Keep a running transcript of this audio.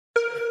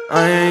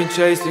I ain't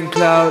chasing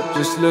clout,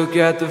 just look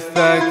at the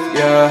fact,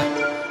 yeah.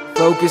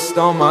 Focused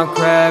on my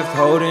craft,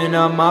 holding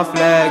up my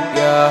flag,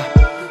 yeah.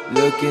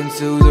 Look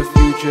into the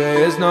future,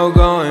 there's no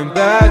going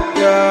back,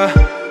 yeah.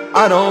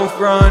 I don't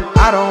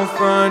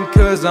front,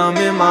 cause I'm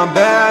in my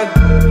bag.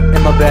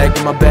 In my bag,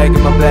 in my bag,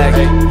 in my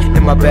bag.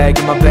 In my bag,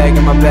 in my bag,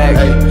 in my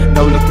bag.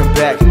 No looking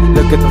back,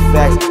 look at the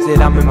facts. Said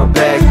I'm in my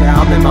bag,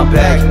 I'm in my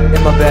bag.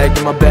 In my bag,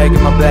 in my bag,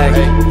 in my bag.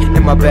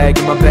 In my bag,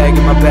 in my bag,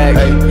 in my bag.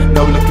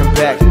 No looking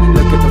back,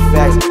 look at the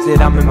facts.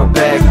 Said I'm in my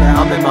bag,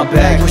 I'm in my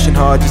bag. Pushing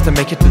hard just to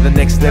make it to the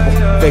next level.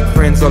 Fake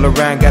friends all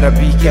around, gotta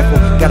be careful.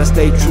 Gotta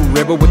stay true,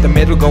 rebel with the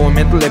middle, going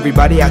mental.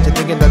 Everybody out there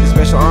thinking that they're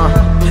special,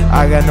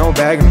 I got no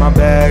bag in my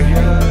bag.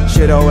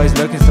 Shit always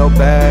looking so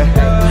bad.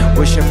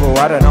 Wishing for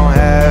what I don't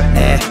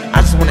have.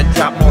 I just wanna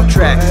drop more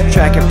tracks,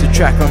 track after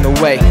track on the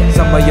way.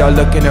 Some of y'all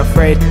looking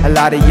afraid, a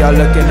lot of y'all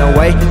looking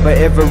away. But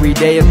every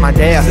day is my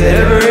day, I said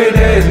every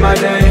day is my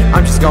day.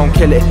 I'm just gon'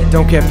 kill it,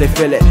 don't care if they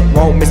feel it.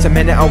 Won't miss a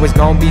minute, always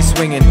gon' be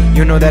swinging.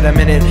 You know that I'm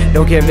in it,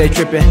 don't care if they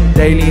tripping.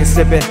 Daily and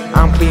sipping,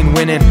 I'm clean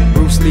winning,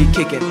 Bruce Lee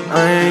kicking.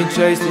 I ain't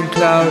chasing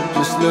clout,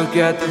 just look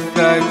at the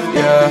fact,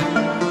 yeah.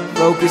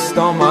 Focused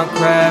on my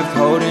craft,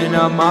 holding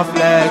up my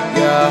flag,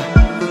 yeah.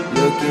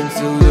 Look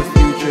into the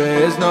future,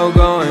 there's no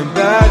going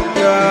back,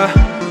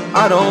 yeah.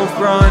 I don't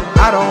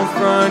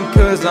front,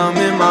 cause I'm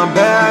in my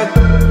bag.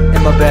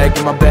 In my bag,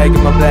 in my bag,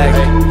 in my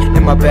bag.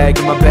 In my bag,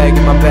 in my bag,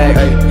 in my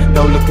bag.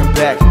 No looking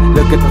back,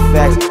 look at the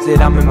facts.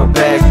 Said I'm in my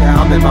bag,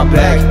 I'm in my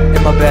bag.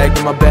 In my bag,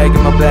 in my bag,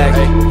 in my bag.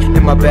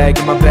 In my bag,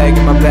 in my bag,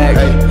 in my bag.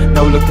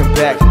 No looking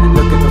back,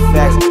 look at the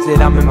facts.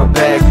 Said I'm in my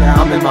bag,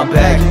 I'm in my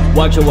bag.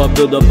 Watch how I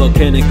build a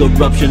volcanic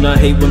eruption. I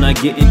hate when I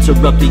get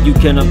interrupted, you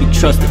cannot be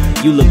trusted.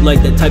 You look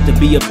like the type to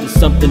be up to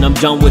something. I'm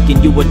John Wick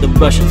and you are the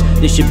Russians.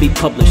 This should be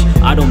published,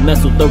 I don't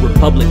mess with the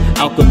Republic.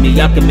 Alchemy,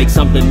 I can make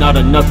something out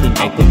of nothing.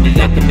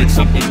 Alchemy, I can make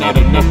something out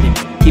of nothing.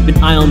 Keep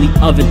an eye on the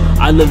oven,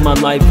 I live my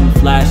life in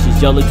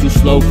flashes. Y'all are too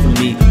slow for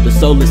me. The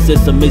solar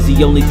system is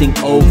the only thing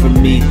over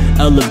me.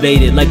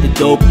 Elevated like the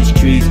dopest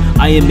trees.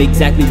 I am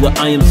exactly what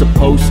I am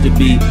supposed to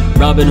be.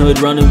 Robin Hood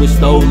running with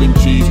stolen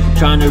cheese,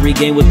 trying to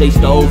regain what they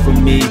stole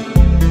from me.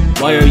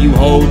 Why are you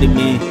holding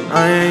me?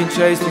 I ain't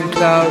chasing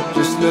clout,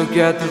 just look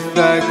at the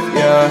fact,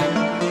 yeah.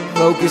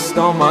 Focused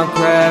on my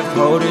craft,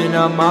 holding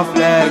up my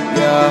flag,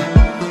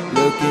 yeah.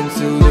 Look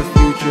into the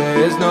future,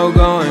 there's no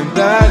going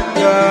back,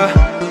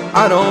 yeah.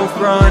 I don't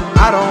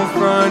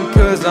front,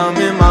 cause I'm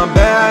in my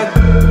bag.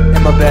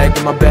 In my bag,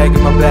 in my bag,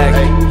 in my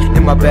bag.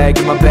 In my bag,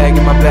 in my bag,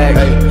 in my bag.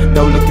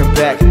 No looking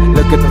back,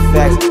 look at the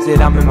facts. Said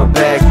I'm in my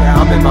bag,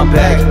 I'm in my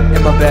bag.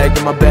 In my bag,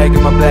 in my bag,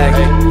 in my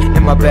bag.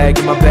 In my bag,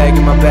 in my bag,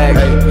 in my bag.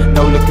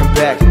 No looking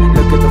back,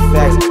 look at the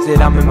facts.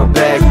 Said I'm in my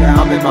bag,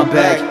 I'm in my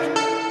bag.